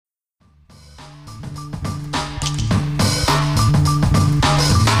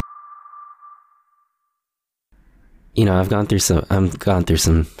I've gone through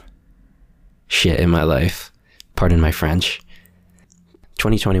some shit in my life. Pardon my French.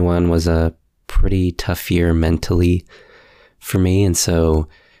 2021 was a pretty tough year mentally for me. And so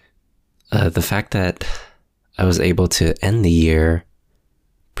the fact that I was able to end the year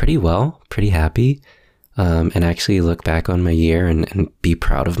pretty well, pretty happy, and actually look back on my year and be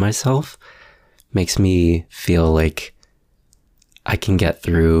proud of myself makes me feel like I can get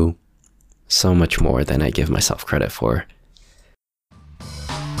through so much more than I give myself credit for.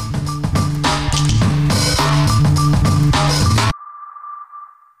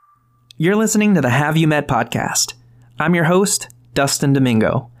 You're listening to the Have You Met podcast. I'm your host, Dustin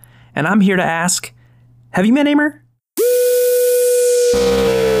Domingo, and I'm here to ask, have you met Aimer?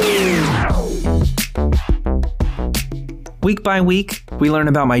 Week by week, we learn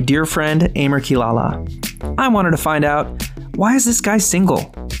about my dear friend, Aimer Kilala. I wanted to find out, why is this guy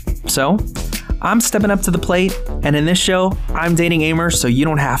single? So, I'm stepping up to the plate, and in this show, I'm dating Aimer so you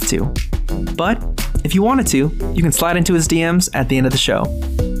don't have to. But, if you wanted to, you can slide into his DMs at the end of the show.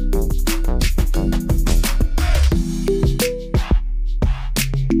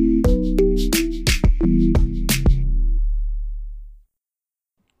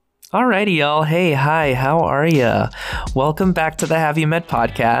 Alrighty, y'all. Hey, hi, how are ya? Welcome back to the Have You Met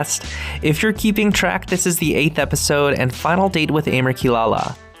podcast. If you're keeping track, this is the 8th episode and final date with Aimer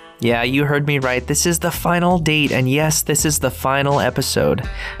Kilala. Yeah, you heard me right. This is the final date, and yes, this is the final episode.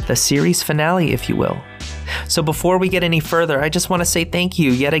 The series finale, if you will. So before we get any further, I just want to say thank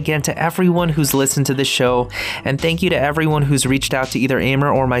you yet again to everyone who's listened to this show, and thank you to everyone who's reached out to either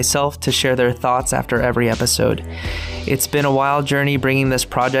Aimer or myself to share their thoughts after every episode. It's been a wild journey bringing this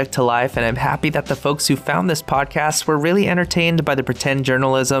project to life, and I'm happy that the folks who found this podcast were really entertained by the pretend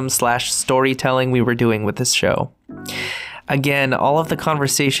journalism / storytelling we were doing with this show. Again, all of the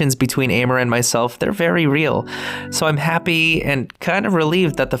conversations between Aimer and myself, they're very real. So I'm happy and kind of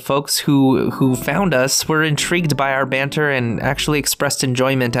relieved that the folks who found us were intrigued by our banter and actually expressed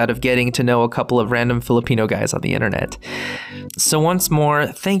enjoyment out of getting to know a couple of random Filipino guys on the internet. So once more,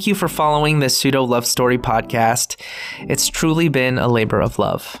 thank you for following this pseudo love story podcast. It's truly been a labor of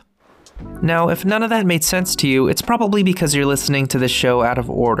love. Now, if none of that made sense to you, it's probably because you're listening to this show out of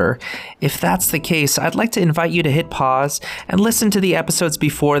order. If that's the case, I'd like to invite you to hit pause and listen to the episodes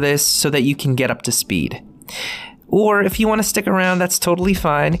before this so that you can get up to speed. Or if you want to stick around, that's totally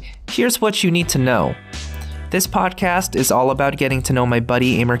fine. Here's what you need to know. This podcast is all about getting to know my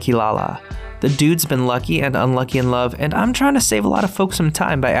buddy Aimer Kilala. The dude's been lucky and unlucky in love, and I'm trying to save a lot of folks some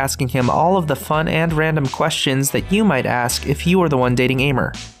time by asking him all of the fun and random questions that you might ask if you were the one dating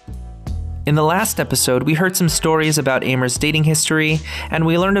Aimer. In the last episode, we heard some stories about Aimer's dating history, and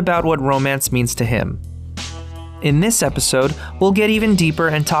we learned about what romance means to him. In this episode, we'll get even deeper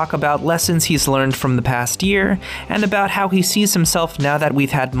and talk about lessons he's learned from the past year, and about how he sees himself now that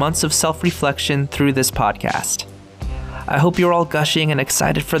we've had months of self-reflection through this podcast. I hope you're all gushing and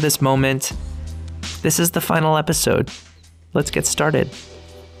excited for this moment. This is the final episode. Let's get started.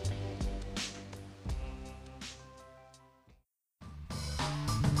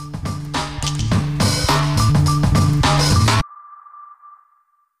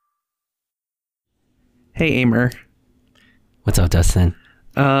 Hey, Aimer. What's up, Dustin?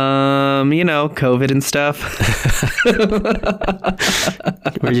 COVID and stuff.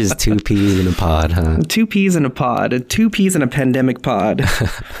 We're just two peas in a pod, huh? Two peas in a pod. Two peas in a pandemic pod.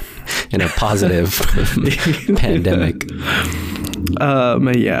 In a positive pandemic.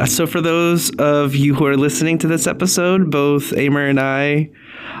 Yeah. So for those of you who are listening to this episode, both Aimer and I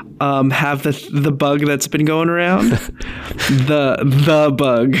have the bug that's been going around. the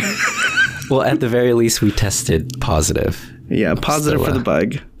bug. Well, at the very least, we tested positive. Yeah, positive for the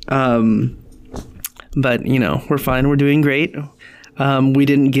bug. But, we're fine. We're doing great. We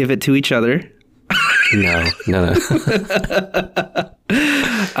didn't give it to each other. No.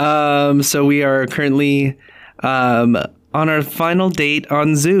 So we are currently on our final date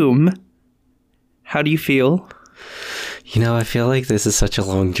on Zoom. How do you feel? I feel like this is such a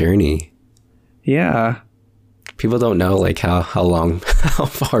long journey. Yeah. People don't know how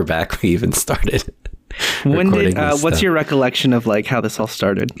far back we even started. What's your recollection of how this all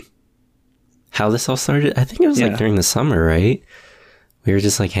started? How this all started? I think it was during the summer, right? We were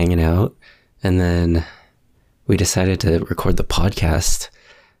just hanging out, and then we decided to record the podcast.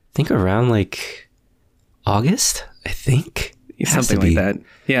 I think around August, I think. Something like that.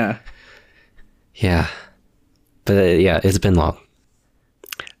 Yeah. Yeah. But it's been long.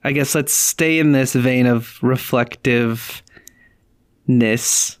 I guess let's stay in this vein of reflectiveness.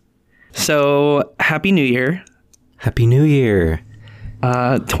 So, Happy New Year. Happy New Year.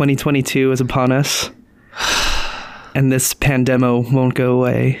 2022 is upon us. And this pandemic won't go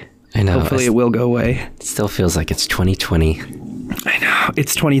away. I know. Hopefully it will go away. It still feels like it's 2020. I know.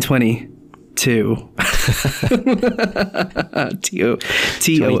 It's 2020. Two. T-O-O.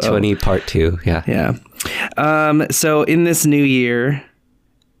 2020 part 2. Yeah. Yeah. So in this new year,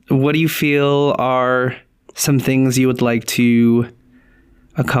 what do you feel are some things you would like to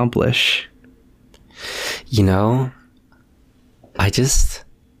accomplish? You know, I just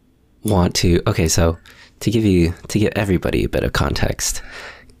want to, okay, so to give everybody a bit of context,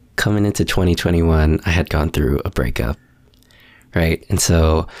 coming into 2021, I had gone through a breakup, right? And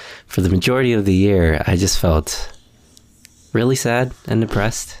so for the majority of the year, I just felt really sad and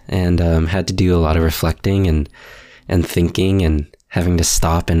depressed, and had to do a lot of reflecting and thinking and having to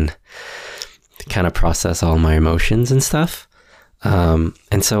stop and kind of process all my emotions and stuff. And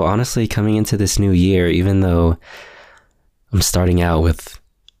so honestly, coming into this new year, even though I'm starting out with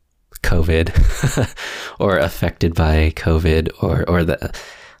COVID or affected by COVID or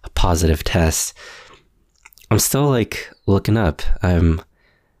a positive test, I'm still like looking up. I'm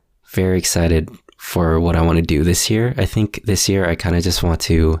very excited for what I want to do this year. I think this year I kind of just want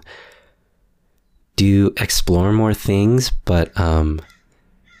to explore more things, but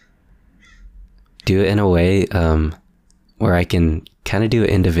do it in a way where I can kind of do it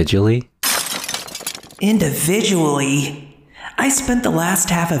individually. Individually? I spent the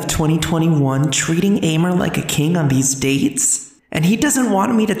last half of 2021 treating Amer like a king on these dates, and he doesn't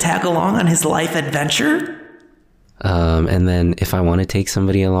want me to tag along on his life adventure? And then if I want to take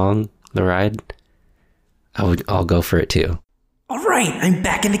somebody along the ride, I'll go for it too. All right, I'm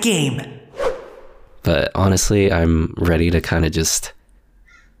back in the game. But honestly, I'm ready to kind of just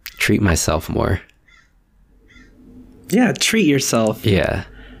treat myself more. Yeah, treat yourself. Yeah.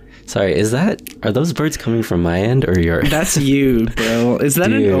 Sorry, are those birds coming from my end or your? That's you, bro. Is that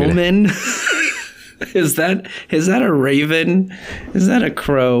Dude. An omen? Is that a raven? Is that a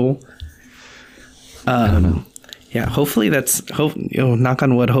crow? I don't know. Yeah, hopefully knock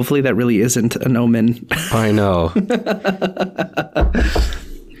on wood, hopefully that really isn't an omen. I know.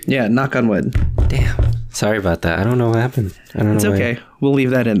 Yeah, knock on wood. Damn. Sorry about that. I don't know what happened. It's okay. We'll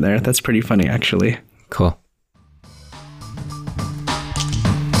leave that in there. That's pretty funny, actually. Cool.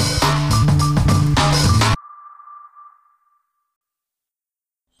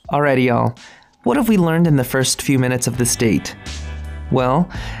 Alrighty, y'all. What have we learned in the first few minutes of this date? Well,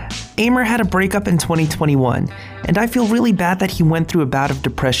 Amer had a breakup in 2021, and I feel really bad that he went through a bout of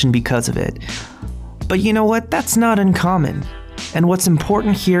depression because of it. But you know what? That's not uncommon. And what's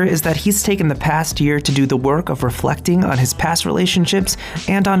important here is that he's taken the past year to do the work of reflecting on his past relationships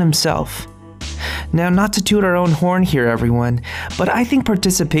and on himself. Now, not to toot our own horn here, everyone, but I think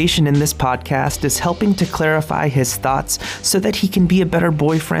participation in this podcast is helping to clarify his thoughts so that he can be a better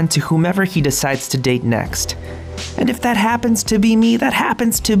boyfriend to whomever he decides to date next. And if that happens to be me, that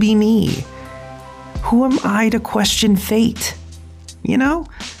happens to be me. Who am I to question fate? You know?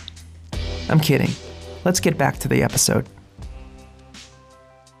 I'm kidding. Let's get back to the episode.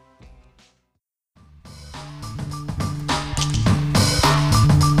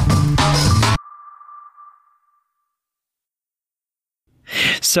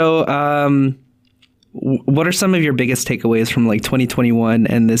 So, what are some of your biggest takeaways from like 2021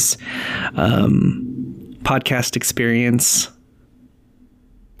 and this podcast experience?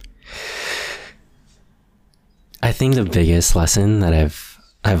 I think the biggest lesson that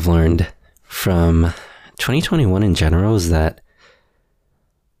I've learned from 2021 in general is that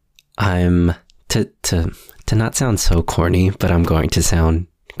I'm to not sound so corny, but I'm going to sound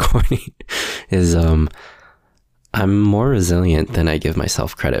corny, is I'm more resilient than I give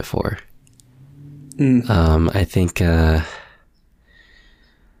myself credit for. I think I've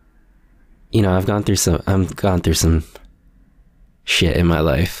gone through some shit in my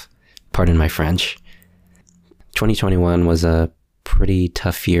life. Pardon my French. 2021 was a pretty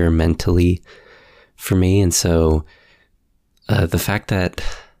tough year mentally for me, and so the fact that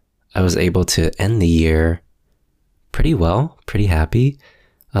I was able to end the year pretty well, pretty happy,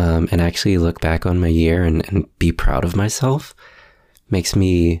 and actually look back on my year and be proud of myself makes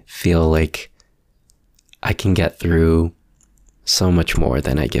me feel like I can get through so much more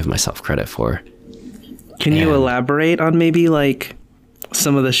than I give myself credit for. Can you elaborate on maybe like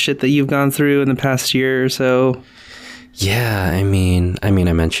some of the shit that you've gone through in the past year or so? Yeah, I mean, I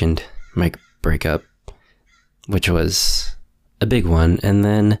mentioned my breakup, which was a big one. And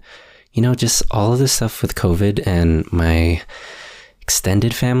then, just all of this stuff with COVID and my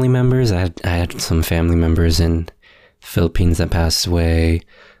extended family members. I had some family members in the Philippines that passed away.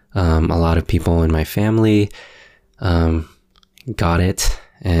 A lot of people in my family got it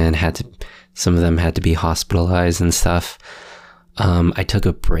and had to Some of them had to be hospitalized and stuff. I took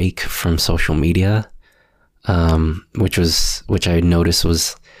a break from social media, which I noticed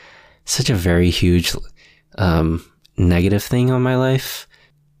was such a very huge negative thing on my life.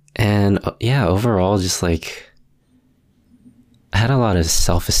 And yeah, overall, just like, I had a lot of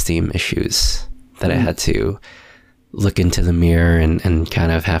self-esteem issues that I had to look into the mirror and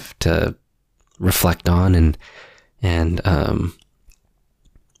kind of have to reflect on, and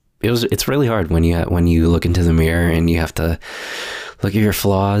it's really hard when you look into the mirror and you have to look at your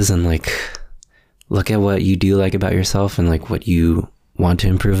flaws and like look at what you do like about yourself and like what you want to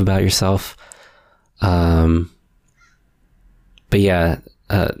improve about yourself. But yeah,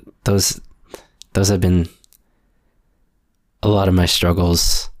 those have been a lot of my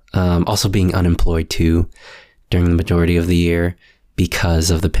struggles. Also being unemployed too during the majority of the year because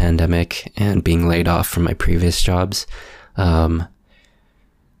of the pandemic and being laid off from my previous jobs.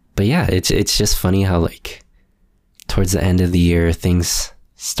 But yeah, it's just funny how like towards the end of the year, things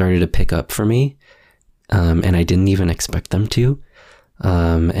started to pick up for me. And I didn't even expect them to.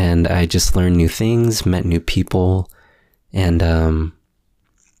 And I just learned new things, met new people, and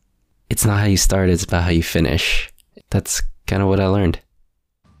it's not how you start, it's about how you finish. That's kind of what I learned.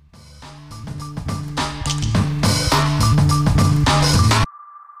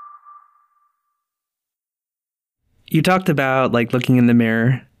 You talked about like looking in the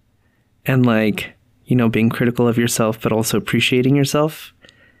mirror and like, you know, being critical of yourself, but also appreciating yourself.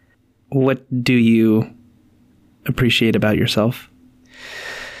 What do you appreciate about yourself?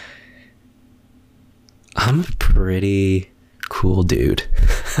 I'm a pretty cool dude.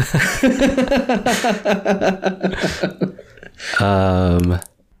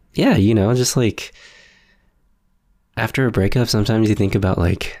 Yeah, you know, just like after a breakup, sometimes you think about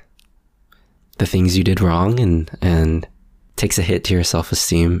like the things you did wrong and takes a hit to your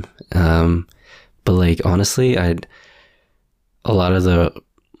self-esteem. But like, honestly, a lot of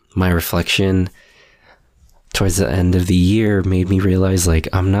my reflection towards the end of the year made me realize like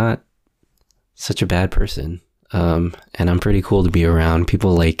I'm not such a bad person. And I'm pretty cool to be around.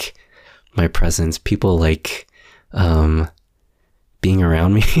 People like my presence. People like being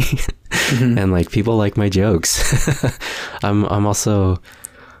around me. Mm-hmm. And like people like my jokes. I'm also,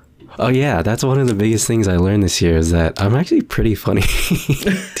 oh yeah, that's one of the biggest things I learned this year, is that I'm actually pretty funny.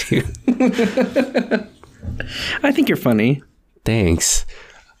 Dude. I think you're funny. Thanks.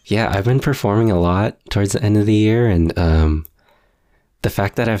 Yeah, I've been performing a lot towards the end of the year, and the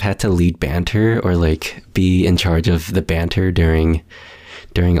fact that I've had to lead banter or like be in charge of the banter during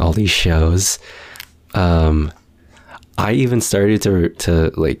all these shows, I even started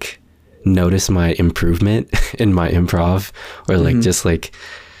to like notice my improvement in my improv, or like mm-hmm. just like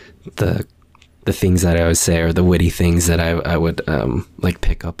the things that I would say, or the witty things that I would like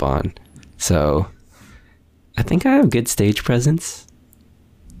pick up on. So I think I have good stage presence,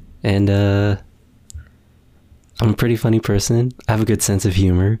 and I'm a pretty funny person. I have a good sense of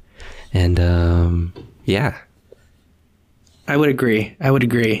humor, and yeah. I would agree.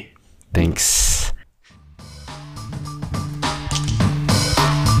 Thanks.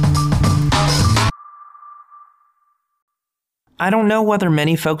 I don't know whether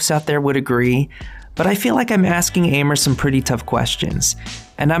many folks out there would agree, but I feel like I'm asking Amer some pretty tough questions,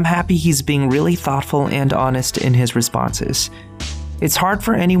 and I'm happy he's being really thoughtful and honest in his responses. It's hard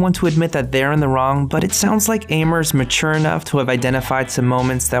for anyone to admit that they're in the wrong, but it sounds like Amer's mature enough to have identified some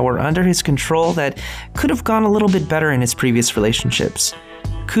moments that were under his control that could have gone a little bit better in his previous relationships.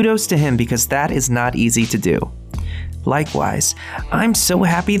 Kudos to him, because that is not easy to do. Likewise, I'm so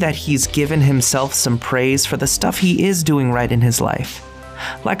happy that he's given himself some praise for the stuff he is doing right in his life.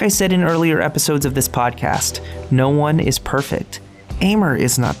 Like I said in earlier episodes of this podcast, no one is perfect. Amer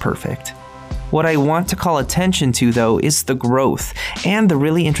is not perfect. What I want to call attention to, though, is the growth and the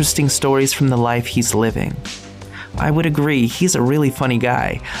really interesting stories from the life he's living. I would agree, he's a really funny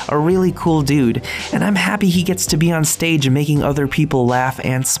guy, a really cool dude, and I'm happy he gets to be on stage making other people laugh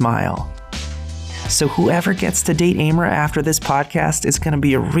and smile. So whoever gets to date Amer after this podcast is going to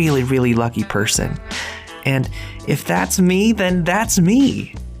be a really, really lucky person. And if that's me, then that's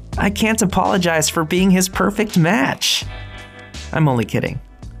me. I can't apologize for being his perfect match. I'm only kidding.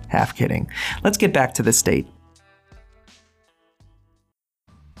 Half kidding. Let's get back to this date.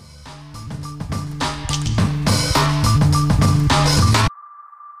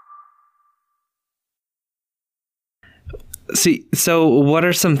 See, so what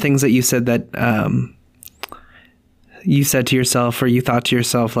are some things that you said that you said to yourself, or you thought to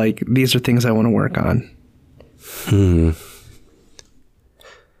yourself, like, these are things I want to work on?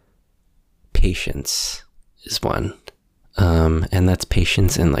 Patience is one. And that's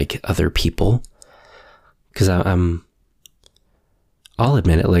patience in like other people. Cause I'll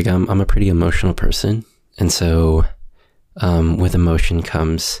admit it, like I'm a pretty emotional person. And so, with emotion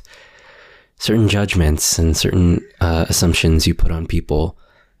comes certain judgments and certain, assumptions you put on people.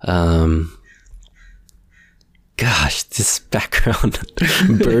 Gosh, this background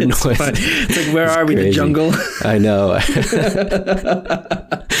bird noise. It's like, where are we? The jungle? I know.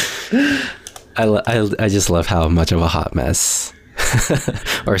 I just love how much of a hot mess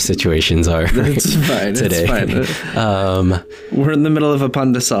our situations are. That's fine. Today. It's fine. We're in the middle of a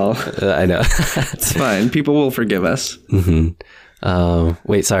pandesal. I know. It's fine. People will forgive us. Mm-hmm.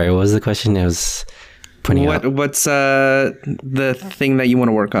 Wait, sorry. What was the question? I was pointing out. What's the thing that you want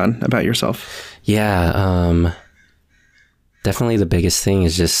to work on about yourself? Yeah. Definitely the biggest thing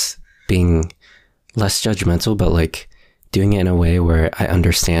is just being less judgmental, but like doing it in a way where I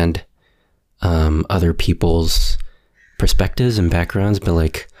understand other people's perspectives and backgrounds, but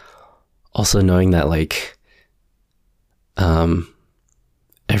like also knowing that like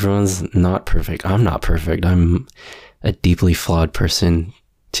everyone's not perfect. I'm not perfect. I'm a deeply flawed person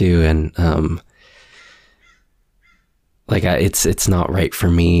too, and like it's not right for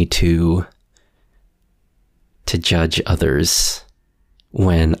me to judge others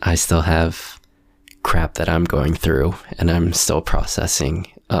when I still have crap that I'm going through and I'm still processing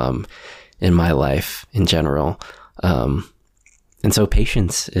in my life in general. And so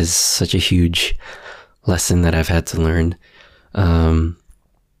patience is such a huge lesson that I've had to learn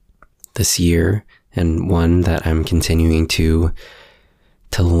this year, and one that I'm continuing to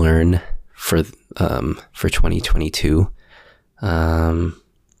learn for 2022. But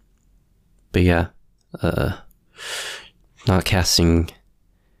yeah, not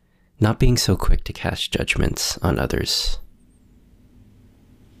being so quick to cast judgments on others.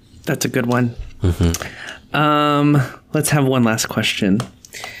 That's a good one. Let's have one last question.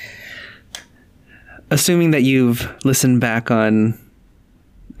 Assuming that you've listened back on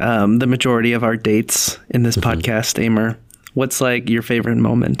the majority of our dates in this podcast, Amer, what's like your favorite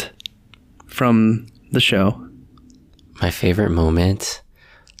moment from the show? My favorite moment,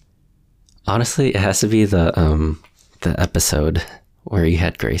 honestly, it has to be the episode where you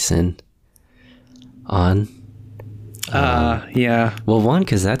had Grayson on. Yeah. Well, one,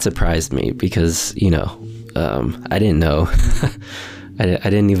 because that surprised me because, you know, I didn't know. I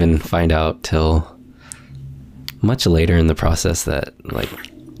didn't even find out till much later in the process that, like,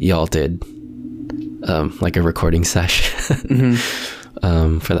 y'all did, like, a recording session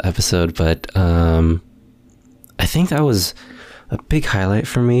for the episode. But I think that was a big highlight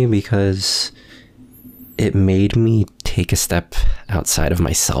for me because it made me take a step outside of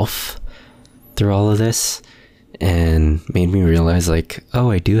myself through all of this and made me realize, like, oh,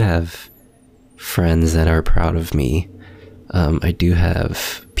 I do have friends that are proud of me. I do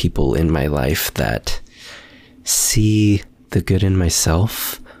have people in my life that see the good in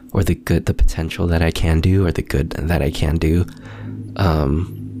myself, or the potential that I can do, or the good that I can do,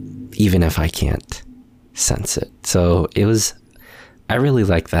 even if I can't sense it. So I really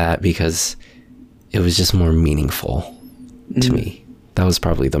like that because it was just more meaningful to me. That was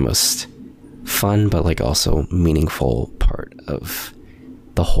probably the most fun, but like also meaningful part of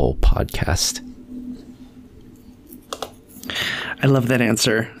the whole podcast. I love that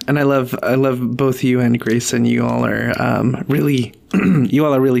answer. And I love both you and Grayson. You all are really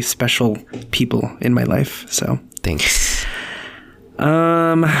special people in my life. So thanks.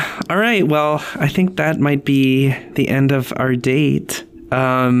 All right. Well, I think that might be the end of our date.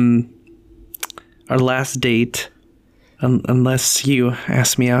 Our last date, unless you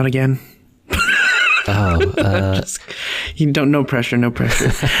ask me out again. You don't, no pressure.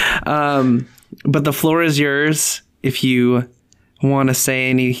 But the floor is yours if you want to say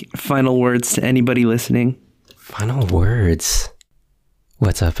any final words to anybody listening. Final words.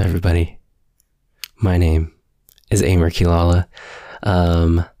 What's up, everybody? My name is Amer Kilala.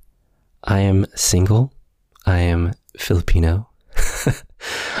 I am single. I am Filipino.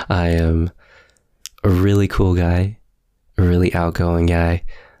 I am a really cool guy, a really outgoing guy.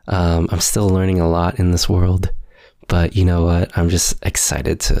 I'm still learning a lot in this world, but you know what? I'm just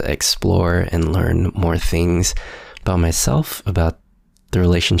excited to explore and learn more things about myself, about the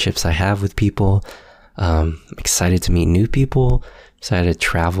relationships I have with people. Excited to meet new people, excited to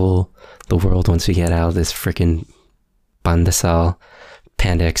travel the world once we get out of this freaking Pandesal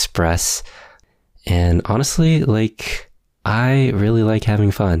Panda Express. And honestly, like, I really like having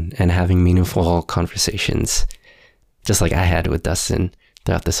fun and having meaningful conversations, just like I had with Dustin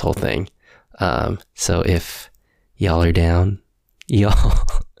throughout this whole thing. So if y'all are down, y'all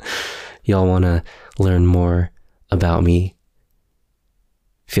want to learn more about me,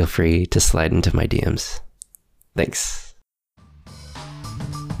 feel free to slide into my DMs. Thanks.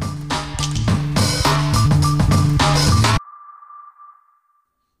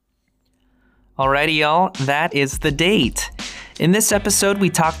 Alrighty, y'all, that is the date. In this episode, we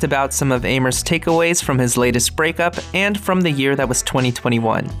talked about some of Aimer's takeaways from his latest breakup and from the year that was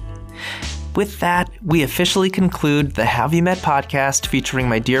 2021. With that, we officially conclude the Have You Met podcast featuring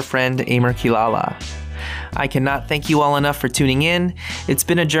my dear friend Aimer Kilala. I cannot thank you all enough for tuning in. It's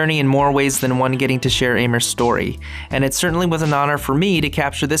been a journey in more ways than one getting to share Aimer's story, and it certainly was an honor for me to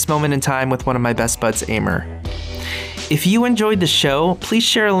capture this moment in time with one of my best buds, Aimer. If you enjoyed the show, please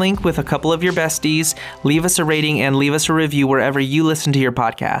share a link with a couple of your besties, leave us a rating, and leave us a review wherever you listen to your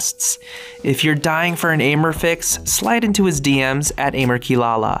podcasts. If you're dying for an Aimer fix, slide into his DMs at Aimer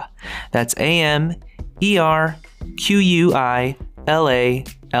Kilala. That's AMERQUILALA.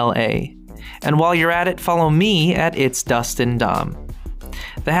 And while you're at it, follow me at It's Dustin Dom.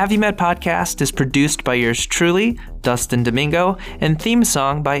 The Have You Met podcast is produced by yours truly, Dustin Domingo, and theme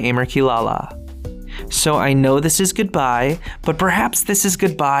song by Aimer Kilala. So I know this is goodbye, but perhaps this is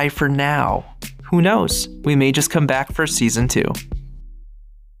goodbye for now. Who knows? We may just come back for season 2.